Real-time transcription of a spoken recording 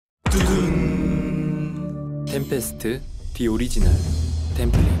템페스트 디 오리지널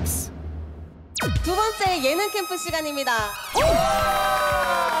템플릭스. 두 번째 예능 캠프 시간입니다.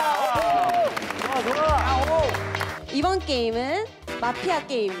 이번 게임은 마피아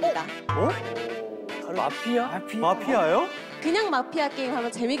게임입니다. 마피아? 마피아요? 그냥 마피아 게임 하면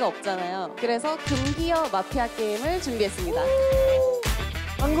재미가 없잖아요. 그래서 금기어 마피아 게임을 준비했습니다.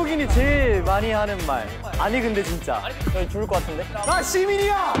 한국인이 제일 많이 하는 말. 아니 근데 진짜. 저 죽을 것 같은데? 나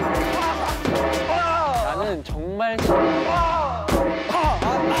시민이야! 나는 정말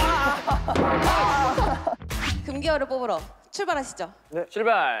금기어를 뽑으러 출발하시죠. 네.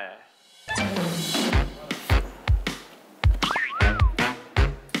 출발.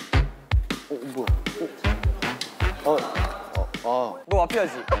 뭐야? 너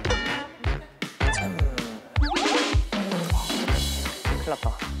마피아지? 큰일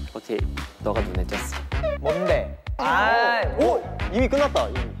났다. 오케이, 너가 눈에 띄었어. 뭔데? 오! 이미 끝났다.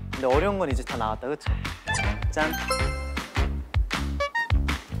 이미. 근데 어려운 건 이제 다 나왔다, 그치? 짠.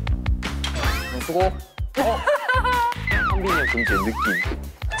 수고. 한빈이 형 금제 느낌.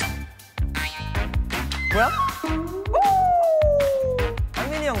 뭐야?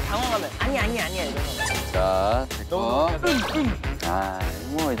 한민이 형 당황하면 아니야 이러면서. 자, 됐고. 아,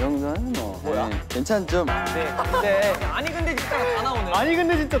 뭐 이 정도는 뭐. 뭐야? 네, 괜찮죠? 네, 근데 아니 근데 진짜가 다 나오네. 아니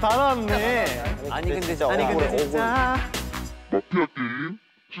근데 진짜 다 나왔네. 아니 근데 진짜. 마피아 게임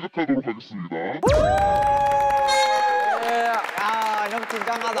시작하도록 하겠습니다. 야, 형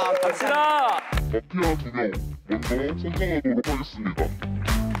긴장하다. 갑시다. 마피아 2명 먼저 선정하도록 하겠습니다.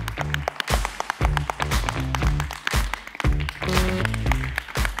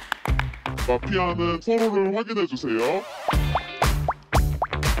 마피아는 서로를 확인해 주세요.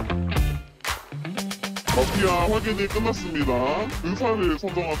 마피아 확인이 끝났습니다. 의사를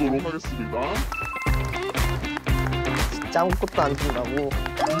선정하도록 하겠습니다. 진짜 아무것도 안 준다고.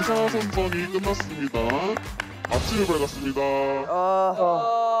 의사 선정이 끝났습니다. 앞뒤를 밝았습니다.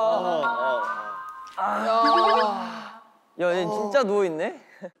 야, 얘 진짜 누워 있네.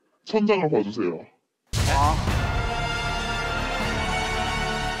 천장을 봐주세요.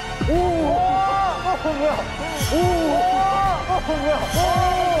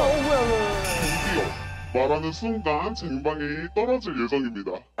 드디어 말하는 순간 쟁반이 떨어질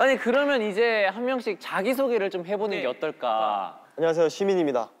예정입니다. 아니 그러면 이제 한 명씩 자기 소개를 좀 해보는 게 어떨까? 안녕하세요,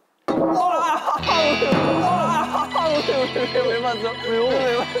 시민입니다. 왜 맞아?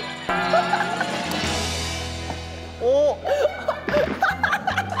 왜요? 오!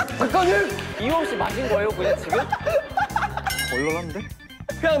 작가님! 이유 없이 마신 거예요, 그냥 지금? 얼얼한데?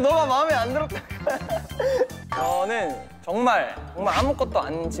 그냥 너가 마음에 안 들었다. 저는 정말 아무것도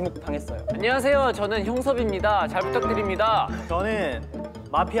안 지목당했어요. 안녕하세요, 저는 형섭입니다. 잘 부탁드립니다. 저는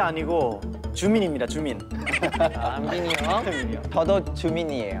마피아 아니고 주민입니다, 주민. 한빈이 형? 저도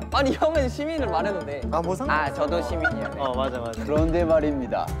주민이에요. 아니, 형은 시민을 말했는데. 뭐 상관없어. 저도 시민이에요. 네. 맞아. 그런데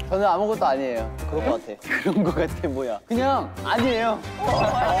말입니다. 저는 아무것도 아니에요. 그럴 것 같아. 그런 거 같아, 뭐야. 그냥 아니에요.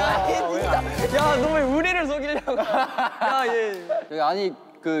 야, 진짜. 야, 너 왜 우리를 속이려고. 야, 얘. 여기 아니,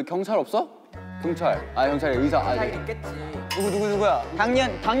 그 경찰 없어? 경찰. 경찰이 의사. 있겠지. 누구야?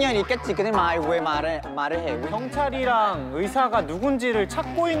 당연히 있겠지. 근데 왜 말을 해? 경찰이랑 의사가 누군지를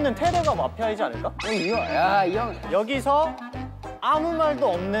찾고 있는 테레가 마피아이지 않을까? 이 형. 여기서 아무 말도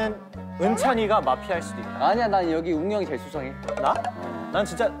없는 은찬이가 마피아일 수도 있다. 아니야, 난 여기 웅이 형이 제일 수상해. 나? 난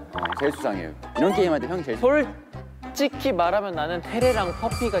진짜 제일 수상해요. 이런 게임 할 때 형이 제일 솔직히 말하면 나는 테레랑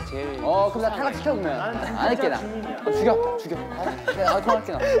퍼피가 제일 그럼 나 탈락 시켜, 그러면. 안 할게, 나. 죽여.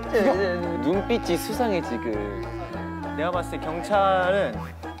 통할게, 나. 죽여. 눈빛이 수상해 지금. 내가 봤을 때 경찰은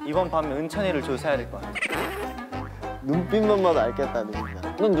이번 밤에 은찬이를 조사해야 될 것 같아. 눈빛만 봐도 알겠다,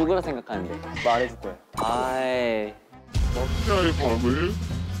 누군가. 넌 누구라 생각하는데? 말해줄 거야. 아이. 마피아의 밤을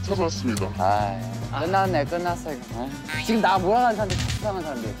찾았습니다. 끝났어, 이거. 지금 나 몰아가는 사람들 다 수상한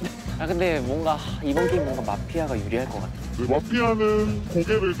사람들. 근데 뭔가 이번 게임 뭔가 마피아가 유리할 것 같아. 네, 마피아는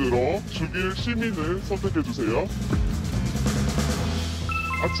고개를 들어 죽일 시민을 선택해 주세요.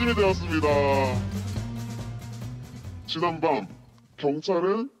 아침이 되었습니다. 지난밤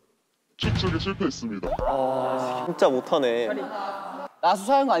경찰은 추측에 실패했습니다. 진짜 못하네. 나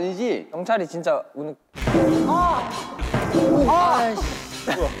수사한 거 아니지? 경찰이 진짜 오늘.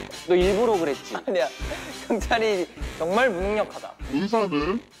 너 일부러 그랬지? 아니야. 경찰이 정말 무능력하다.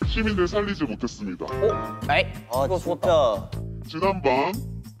 의사는 시민을 살리지 못했습니다. 이거 진짜. 지난밤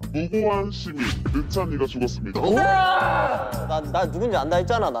무고한 시민 은찬이가 죽었습니다. 나 누군지 안다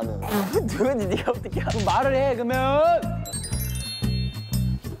했잖아, 나는. 누군지 네가 어떻게 알아? 그럼 말을 해, 그러면.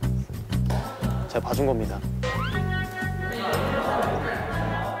 제가 봐준 겁니다.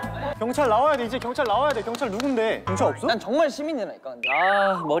 경찰 나와야 돼. 이제 경찰 나와야 돼. 경찰 누군데? 경찰 없어? 난 정말 시민이라니까. 근데.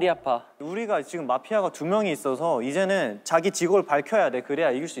 아 머리 아파. 우리가 지금 마피아가 2명이 있어서 이제는 자기 직업을 밝혀야 돼. 그래야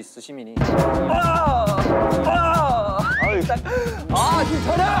이길 수 있어, 시민이. 지금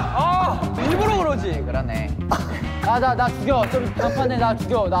저래! 일부러 그러지. 그러네. 나 죽여. 좀 단판에 나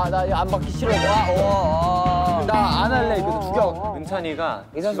죽여. 나 안 받기 싫어. 나 안 할래. 이거 죽여. 은찬이가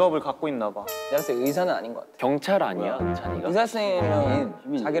직업을 갖고 있나 봐. 내가 봤을 때 의사는 아닌 것 같아. 경찰 아니야 은찬이가? 의사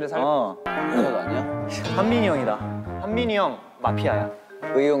선생님은 자기를 살고 의사도 아니야? 한민이 형이다. 한민이 형 마피아야.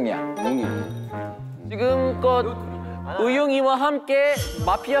 의용이야. 지금껏 의용이와 함께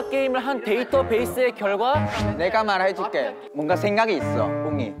마피아 게임을 한 데이터베이스의 결과 내가 말해줄게. 뭔가 생각이 있어,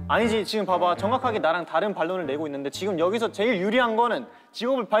 웅이. 아니지, 지금 봐봐. 정확하게 나랑 다른 반론을 내고 있는데 지금 여기서 제일 유리한 거는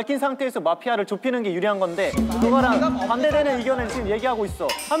직업을 밝힌 상태에서 마피아를 좁히는 게 유리한 건데 그거랑 반대되는 의견을 지금 얘기하고 있어.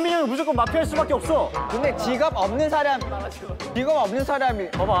 한민이 형은 무조건 마피아일 수밖에 없어. 근데 직업 없는 사람이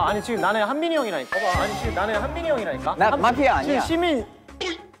봐봐, 아니 지금 나는 한민이 형이라니까. 봐봐, 아니 지금 나는 한민이 형이라니까. 나 마피아 아니야. 지금 시민.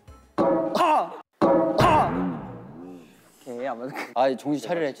 오케이, 아무튼. 정신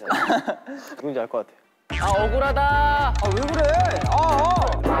차리라 했잖아. 누군지 알 것 같아. 아 억울하다. 왜 그래?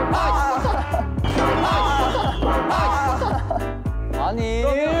 아니.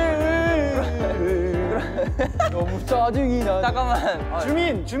 너무 짜증이 나. 잠깐만.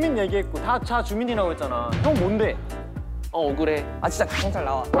 주민 얘기했고 다 주민이라고 했잖아. 형 뭔데? 억울해. 진짜 경찰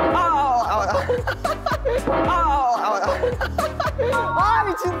나와.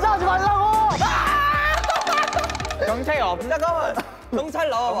 진짜 하지 말라고. 경찰이 없. 잠깐만. 경찰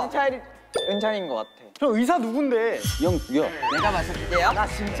나와. 경찰이 은찬인 것 같아. 저 의사 누군데? 형 죽여. 내가 봤을 때야? 나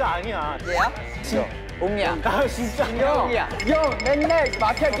진짜 아니야. 얘야? 옹이야. 나 진짜 아니야. 옹이야. 형 맨날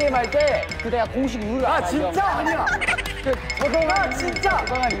마피아 게임 할 때 내가 공식 룰을 나 진짜 아니야. 나 진짜.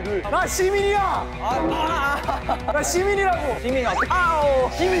 나 시민이야. 나 시민이라고. 시민이 어떻게?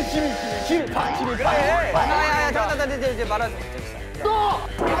 시민. 그래. 야야야, 잠깐 이제 말하자.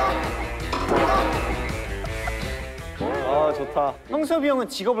 아 좋다. 형섭이 형은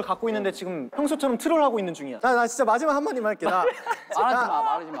직업을 갖고 있는데 지금 평소처럼 트롤하고 있는 중이야. 나 진짜 마지막 한마디만 할게.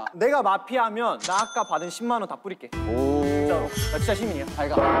 말하지 마. 내가 마피아면 나 아까 받은 10만 원 다 뿌릴게. 진짜로. 나 진짜 시민이야.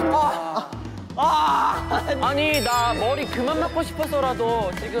 아니 나 머리 그만 맞고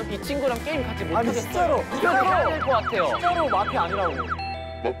싶어서라도 지금 이 친구랑 게임 같이 아니 못하겠어. 진짜로. 이렇게 해야 될 것 같아요. 진짜로 마피아 아니라고.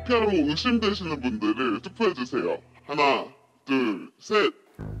 마피아로 의심되시는 분들을 투표해주세요. 하나, 둘, 셋.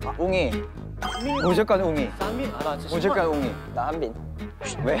 옹이. 무조건 옹이. 한민. 나 진짜 무조건 옹이. 나 한빈.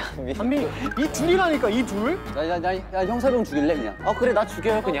 왜 한빈? 한민이. 이 둘이라니까 이 둘. 나 형섭이 형 죽일래 그냥. 그래 나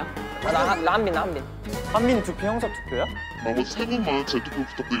죽여요 그냥. 나 한빈. 한민 투표 형섭 투표야? 나머지 세 분만 재투표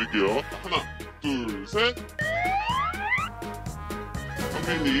부탁드릴게요. 하나, 둘, 셋.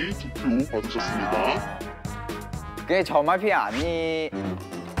 한민이 투표 받으셨습니다. 그게 저 마피아 아니.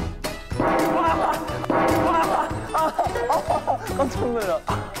 깜짝 놀라.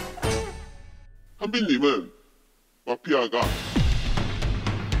 한빈님은 마피아가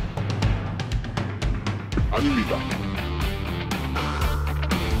아닙니다.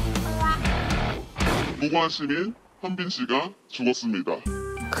 무고한 시민 한빈 씨가 죽었습니다.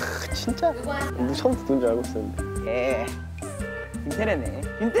 진짜? 처음부터 누군지 알고 있었는데.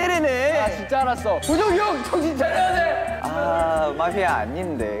 김태래네. 진짜 알았어. 조정이 형 정신 차려야 돼. 마피아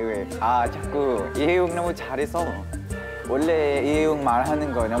아닌데 왜? 자꾸 이혜용 너무 잘해서. 원래 이혜용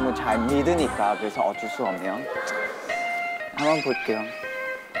말하는 거 너무 잘 믿으니까 그래서 어쩔 수 없네요. 한번 볼게요.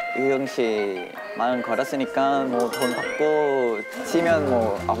 이혜용 씨 마음 걸었으니까 뭐 돈 받고 치면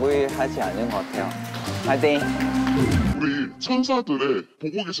뭐 억울하지 않은 것 같아요. 파이팅! 우리 천사들의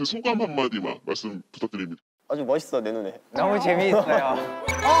보고 계신 소감 한마디만 말씀 부탁드립니다. 아주 멋있어 내 눈에. 너무 재미있어요.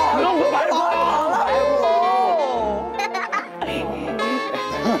 그런 거 말고.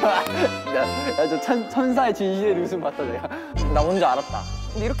 저 천사의 진실의 웃음 봤다 내가. 나 먼저 알았다.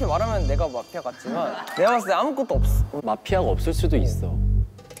 근데 이렇게 말하면 내가 마피아 같지만 내가 봤을 때 아무것도 없어. 마피아가 없을 수도 있어.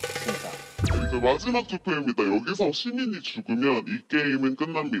 진짜. 이제 마지막 투표입니다. 여기서 시민이 죽으면 이 게임은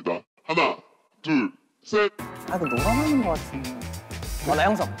끝납니다. 하나, 둘, 셋. 이거 노감하는 것 같은데. 나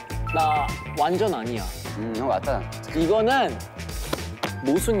형석. 나 완전 아니야. 형 맞다. 이거는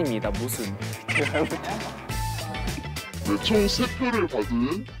모순입니다 모순. 네, 총 3표를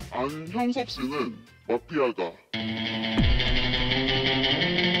받은 안형섭 씨는 마피아가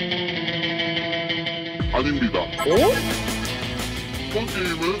아닙니다. 이번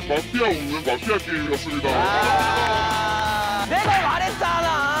게임은 마피아 없는 마피아 게임이었습니다. 내가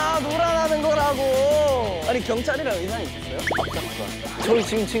말했잖아. 놀아나는 거라고. 아니 경찰이랑 의상이 있었어요? 저희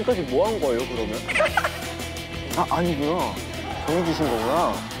지금까지 뭐 한 거예요 그러면? 아니구나. 정해 주신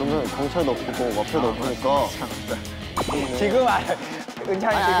거구나. 그러면 경찰도 없고 마피아도 없으니까. 지금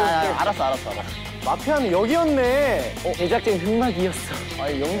은찬이 알았어. 마피아는 여기였네. 제작진 흑막이었어.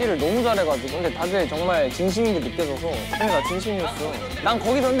 아니 연기를 너무 잘해가지고 근데 다들 정말 진심인 게 느껴져서 나 진심이었어. 난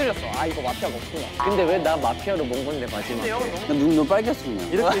거기서 흔들렸어. 아 이거 마피아가 없구나. 근데 왜 나 마피아로 본 건데 마지막에? 눈 빨개졌어 그냥.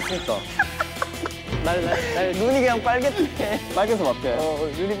 이렇게 있으니까. 날 눈이 그냥 빨갰대. 빨개서 마피아야.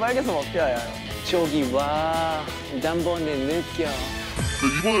 눈이 빨개서 마피아야. 저기 와, 단번에 느껴. 네,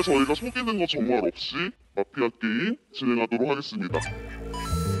 이번에 저희가 속이는 거 정말 없이 마피아 게임 진행하도록 하겠습니다.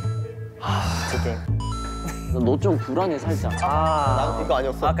 너 좀 불안해 살짝. 난 이거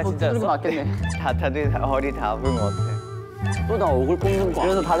아니었어. 아까 진짜였어? 맞겠네. 다들 허리 다 아픈 것 같아. 또 나 얼굴 뽑는 거.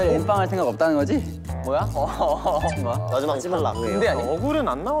 그래서 다들 엠빵 할 생각 없다는 거지? 뭐야? 마지막 탈락. 근데 아니 얼굴은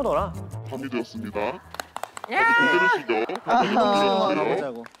안 나오더라. 밤이 되었습니다. 다들 고개를 숙여 가만히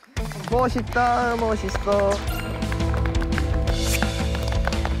앉으세요. 멋있다 멋있어.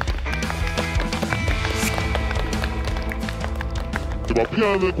 네,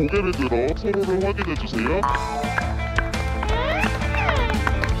 마피아는 고개를 들어 서로를 확인해 주세요.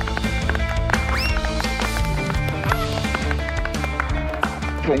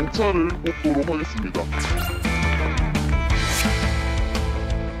 경찰을 뽑도록 하겠습니다.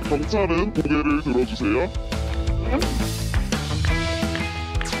 경찰은 고개를 들어주세요.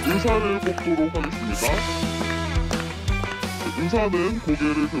 의사를 뽑도록 하겠습니다. 의사는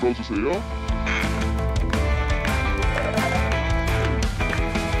고개를 들어주세요.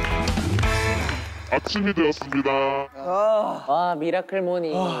 아침이 되었습니다. 와, 미라클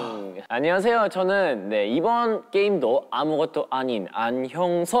모닝. 안녕하세요. 저는 이번 게임도 아무것도 아닌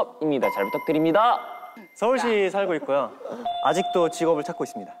안형섭입니다. 잘 부탁드립니다. 서울시 살고 있고요. 아직도 직업을 찾고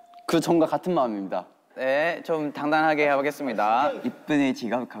있습니다. 그 전과 같은 마음입니다. 네, 좀 당당하게 해보겠습니다. 이쁜이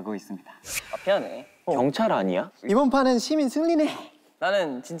지각하고 있습니다. 마피아네. 경찰 아니야? 이번 판은 시민 승리네.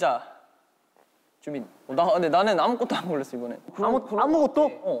 나는 진짜 주민. 근데 나는 아무것도 안 걸렸어 이번에.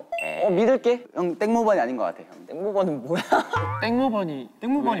 아무것도? 믿을게. 형 땡모반이 아닌 것 같아. 형. 땡모반은 뭐야? 땡모반이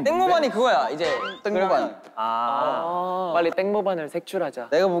땡모반이 그거야 이제. 땡모반. 빨리 땡모반을 색출하자.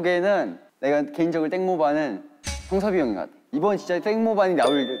 내가 보기에는 내가 개인적으로 땡모반은 형섭이 형인 것 같아. 이번 진짜 땡모반이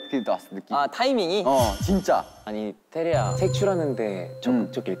나올 게 나왔어 느낌. 아 타이밍이. 진짜. 아니 테리야, 색출하는데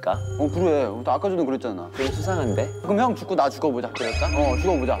적극적일까? 그래. 나 아까 전에 그랬잖아. 좀 수상한데? 그럼 형 죽고 나 죽어보자. 그럴까?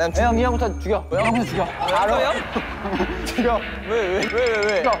 죽어보자. 난 형 형부터 죽여. 형부터 죽여. 알아요? 죽여. 왜?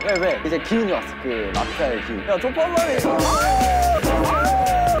 죽여. 왜? 이제 기운이 왔어. 그 마피아의 기운. 야 족발만이.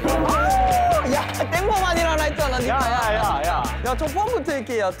 야 땡모만이라나 했잖아 니가. 야 족발부터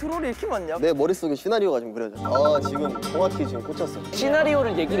이렇게 트롤이 이렇게 많냐? 내 머릿속에 시나리오가 지금 그려져. 지금 정확히 지금 꽂혔어.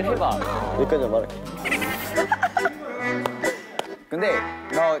 시나리오를 얘기를 해봐. 여기까지 말할게. 근데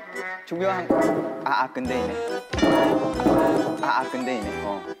너 중요한 근데이네. 근데이네.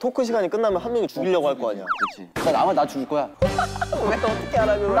 토크 시간이 끝나면 한 명이 죽이려고 할 거 아니야. 그렇지. 아마 나 죽을 거야. 왜 어떻게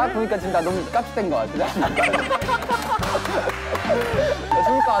알아 그걸? 나 보니까 지금 나 너무 깝치된 거 같아. 나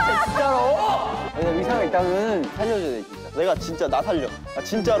죽을 거 같아 진짜로. 의사가 있다면 살려줘야 돼 진짜. 내가 진짜 나 살려.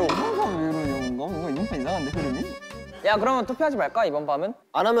 진짜로. 뭔가 이번 판 이상한데 흐름이? 야 그러면 투표하지 말까 이번 밤은?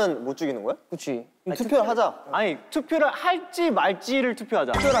 안 하면 못 죽이는 거야? 그치. 투표를 하자. 아니 투표를 할지 말지를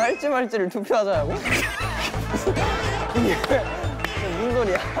투표하자. 투표를 할지 말지를 투표하자고? 무슨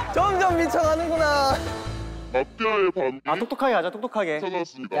소리야? 점점 미쳐가는구나. 마피아의 밤이 똑똑하게 하자. 똑똑하게.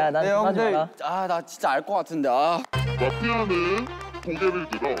 찾아왔습니다. 야난 형들 나 진짜 알 것 같은데. 마피아는 고개를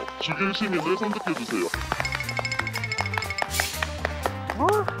들어 죽일 시민을 선택해 주세요.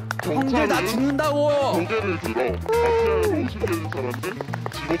 형들 나 죽는다고. 고개를 들어 마피아로 의심되는 사람들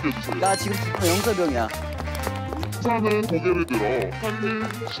지목해 주세요. 나 지금 죽고 영서병이야. 의사는 고개를 들어 살릴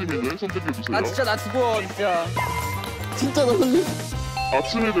시민을 선택해 주세요. 나 죽어 진짜. 진짜 나 살려.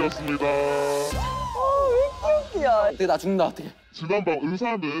 아침이 되었습니다. 어떻게 나 죽는다 어떻게? 지난밤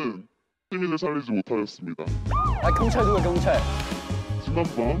의사는 시민을 살리지 못하였습니다. 경찰 누가 경찰?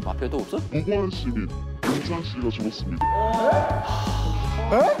 지난밤 마피아도 없어? 무고한 시민 은찬 씨가 죽었습니다.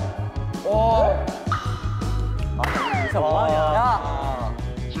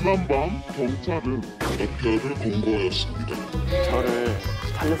 지난밤 경찰은 마피아를 검거하였습니다. 저를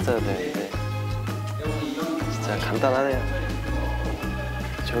살렸어야 되는데. 진짜 간단하네요.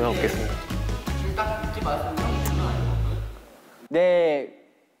 전혀 없겠습니다. 내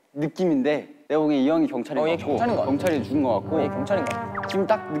느낌인데 내가 보기엔 이 형이 경찰인 것 얘 같고 경찰인 것 같아. 경찰이 죽은 것 같고 얘 경찰인 것 같아. 지금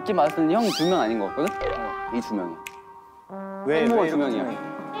딱 느낌 왔을 때 형이 2명 아닌 것 같거든? 이 2명이야. 왜 땡모가 이렇게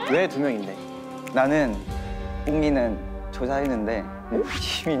 2명이야. 왜 2명인데? 나는 뽕이는 조사했는데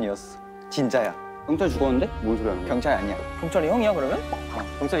시민이었어. 진짜야. 경찰 죽었는데? 뭔 소리 하는 거야? 경찰 아니야. 경찰이 형이야 그러면?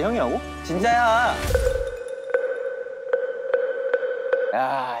 경찰 형이라고? 진짜야.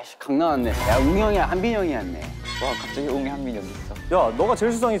 야, 강 나왔네. 야, 웅이 형이야, 한빈이 형이었네. 와 갑자기 웅이 한민혁 있어. 야, 너가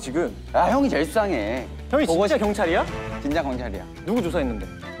제일 수상해 지금. 아 형이 제일 수상해. 형이 진짜 경찰이야? 진짜 경찰이야. 누구 조사했는데?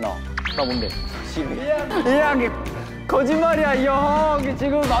 너. 나 뭔데? 이 형이 거짓말이야 이 형.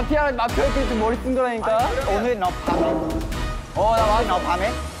 지금 마피아 때문에 머리 쓴 거라니까. 오늘 너 밤에. 너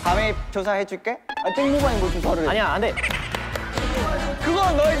밤에 조사해줄게. 아 땡무반이 뭐 조사를 해. 아니야, 안 돼.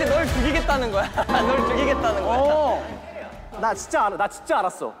 그건 너 이제 널 죽이겠다는 거야. 널 죽이겠다는 거야. 나 진짜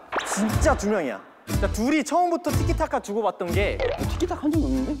알았어. 진짜 두 명이야. 나 둘이 처음부터 티키타카 주고받던 게 티키타카 한 적이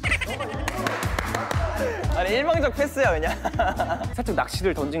없는데? 아니 일방적 패스야 그냥. 살짝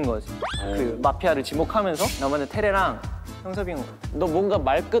낚시를 던진 거지. 그 마피아를 지목하면서 나만의 테레랑 형섭이 형. 너 뭔가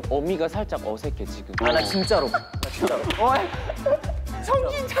말끝 어미가 살짝 어색해 지금. 아, 나 진짜로.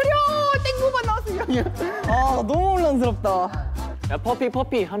 정신 차려! 땡무반 나왔어 형이야. 아 너무 혼란스럽다. 야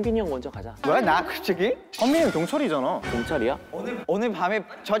퍼피 한빈이 형 먼저 가자. 뭐야 나 갑자기? 한민이 형 경찰이잖아. 경찰이야? 오늘 밤에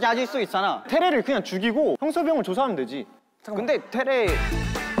저자질 수 있잖아. 테레를 그냥 죽이고 형섭이 형을 조사하면 되지. 근데 테레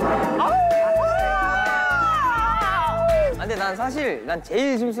근데 난 사실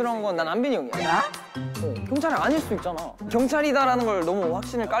제일 심스러운 건 난 안빈이 형이야. 나? 경찰이 아닐 수 있잖아. 경찰이다라는 걸 너무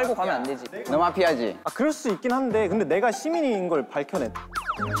확신을 깔고 가면 안 되지. 너 마피아지? 아, 그럴 수 있긴 한데 근데 내가 시민인 걸 밝혀냈.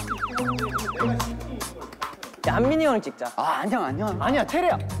 야, 안빈이 형을 찍자. 아 아니야. 아니야,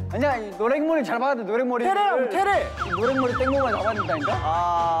 테레야. 아니야 이 노랭머리 잘 봐야 돼 노랭머리. 테레야, 테레. 노랭머리 땡무반 잡아야 된다니까?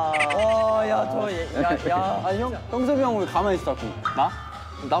 야. 아니 형 형섭이 형 왜 가만히 있어 자꾸? 나?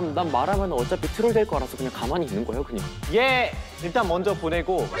 난 말하면 어차피 트롤 될 거라서 그냥 가만히 있는 거예요 그냥. 얘 일단 먼저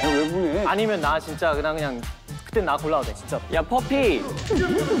보내고 왜 보내? 아니면 나 진짜 그냥 그때 나 골라도 돼 진짜. 야 퍼피.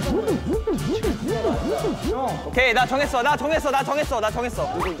 오케이 나 정했어.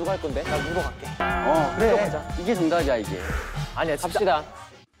 누가 할 건데? 나 누구 갈게. 그래. 이게 정답이야 이게. 아니야, 진짜. 갑시다.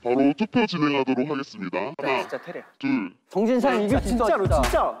 바로 투표 진행하도록 하겠습니다. 하나, 진짜 테레야. 둘, 정신 차려 이길 수 있어. 진짜로,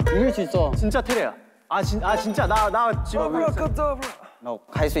 진짜. 이길 수 있어. 진짜 테레야. 진짜 나 지금 너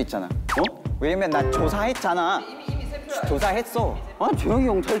갈 수 있잖아. 왜냐면 나 조사했잖아. 조사했어. 조용히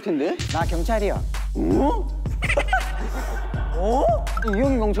경찰일 텐데? 나 경찰이야. 이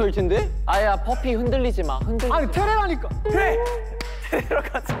형이 경찰일 텐데? 아야 퍼피 흔들리지 마. 아니 테레라니까. 그래.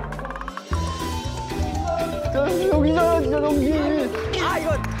 여기잖아 진짜 정신. 아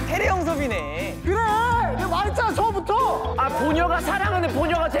이거 테레 형섭이네. 그래, 내가 말했잖아 처음부터. 아 보녀가 사랑하는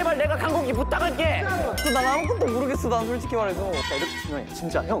보녀가 제발 내가 강국이 부탁할게. 난 아무것도 모르겠어. 난 솔직히 말해서. 이렇게 중요해.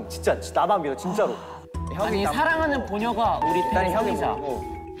 진짜 형, 진짜 나만 믿어 진짜로. 아니 사랑하는 보녀가 우리 딸이 형이자.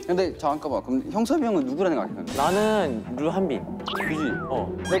 근데 잠깐만 그럼 형섭이 형은 누구라는 거 알겠는데? 나는 류한빈. 그지?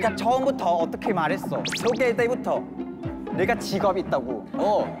 내가 처음부터 어떻게 말했어. 소개할 때부터 내가 직업이 있다고.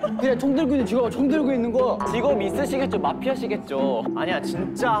 그냥 총 들고 있는 직업 총 들고 있는 거. 직업 있으시겠죠? 마피아시겠죠? 아니야,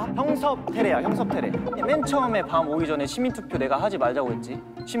 진짜 형섭 테레야, 형섭 테레. 맨 처음에 밤 오기 전에 시민 투표 내가 하지 말자고 했지.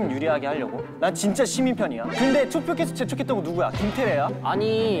 시민 유리하게 하려고. 난 진짜 시민 편이야. 근데 투표께서 재촉했던 거 누구야? 김테레야?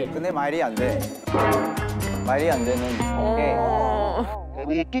 아니 근데 말이 안 돼. 말이 안 되는 게 바로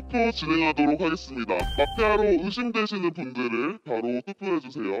투표 진행하도록 하겠습니다. 마피아로 의심되시는 분들을 바로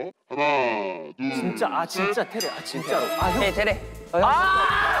투표해주세요. 하나, 둘, 진짜 셋. 진짜 테레. 진짜로. 네, 테레.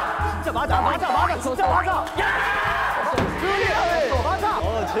 진짜 맞아. 진짜 맞아. 야! 맞아.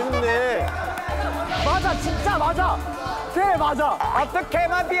 재밌네. 맞아, 진짜 맞아. 테레 맞아. 어떻게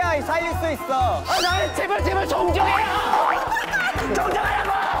마피아 살릴 수 있어? 나를 제발 정정해요!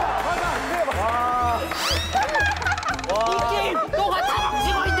 정정하라고! 이 게임 너가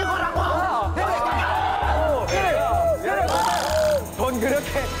잡지고 있는 거라고! 넌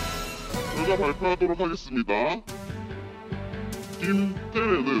그렇게. 결과 발표하도록 하겠습니다.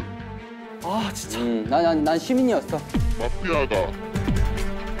 김태래는 난 시민이었어. 마피아가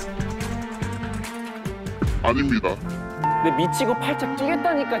아닙니다. 내 미치고 팔짝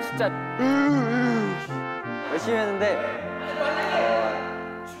뛰겠다니까 진짜. 열심히 했는데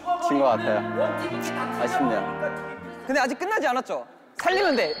진 것 같아요. 아쉽네요. 근데 아직 끝나지 않았죠?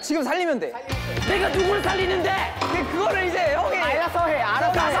 살리면 돼. 지금 살리면 돼. 내가 누굴 살리는데? 근데 그거를 이제 형이. 알아서 해.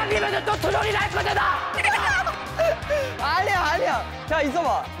 나 살리면 또 투정이 날 거잖아! 아니야. 자,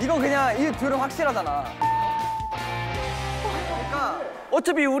 있어봐. 이거 그냥 이 둘은 확실하잖아. 그러니까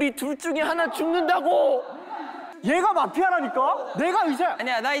어차피 우리 둘 중에 하나 죽는다고! 얘가 마피아라니까? 내가 의사야.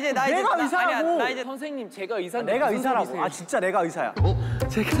 아니야. 나 이제 내가 의사라고. 아니야. 나 이제 선생님 제가 의사인데 내가 무슨 의사라고. 소리세요? 진짜 내가 의사야.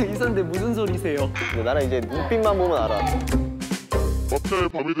 제가 의사인데 무슨 소리세요? 근데 나는 이제 눈빛만 보면 알아. 마피아의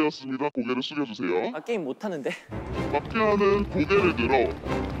밤이 되었습니다. 고개를 숙여주세요. 아 게임 못하는데. 마피아는 고개를 들어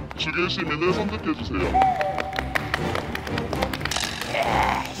죽일 시민을 선택해주세요.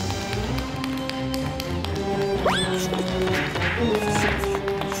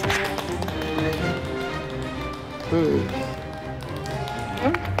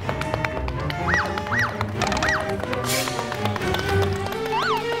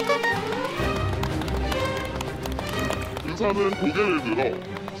 들어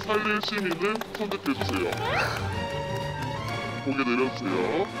살릴 시민을 선택해주세요. 고개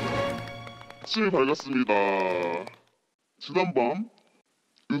내려주세요. 시민 밝았습니다. 지난밤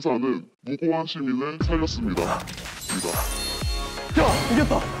의사는 무고한 시민을 살렸습니다. 야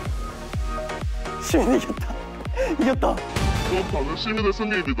이겼다. 시민 이겼다. 이겼다. 이번 판은 시민의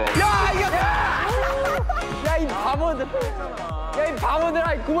승리입니다. 야 이 바보들. 야 이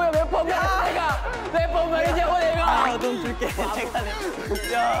바보들아. 구호야 몇 번 말했어 내가. 몇 번 말했냐고 내가. 돈 줄게. 내가.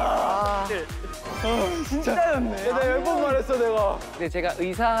 진짜였네. 내가 10번 말했어 내가. 네, 제가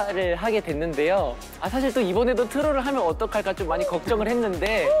의사를 하게 됐는데요. 사실 또 이번에도 트롤을 하면 어떡할까 좀 많이 걱정을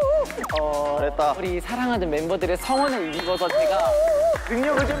했는데 잘했다. 우리 사랑하는 멤버들의 성원을 입어서 제가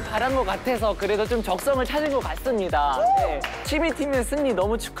능력을 좀 바란 것 같아서 그래도 좀 적성을 찾은 것 같습니다. 네, 치비팀의 승리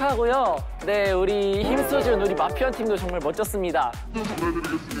너무 축하하고요. 네, 우리 힘써준 우리 마피아 팀도 정말 멋졌습니다.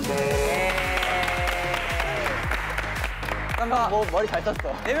 보내드리겠습니다. 잠깐 뭐 머리 잘 떴어.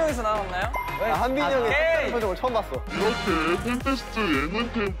 4명이서 나왔나요? 한빈이 형의 색깔 표정을 처음 봤어. 이렇게 템페스트 예능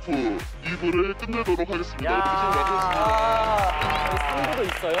캠프 2부를 끝내도록 하겠습니다. 고생 많으셨습니다. 상부도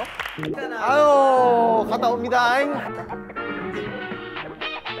있어요? 아유 갔다 옵니다.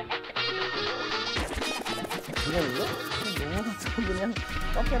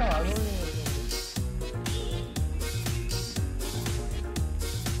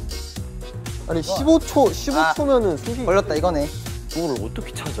 아니 15초면은 승기. 걸렸다 이거네. 그걸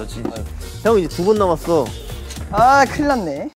어떻게 찾아 진짜? 형 이제 2번 남았어. 아 큰일 났네.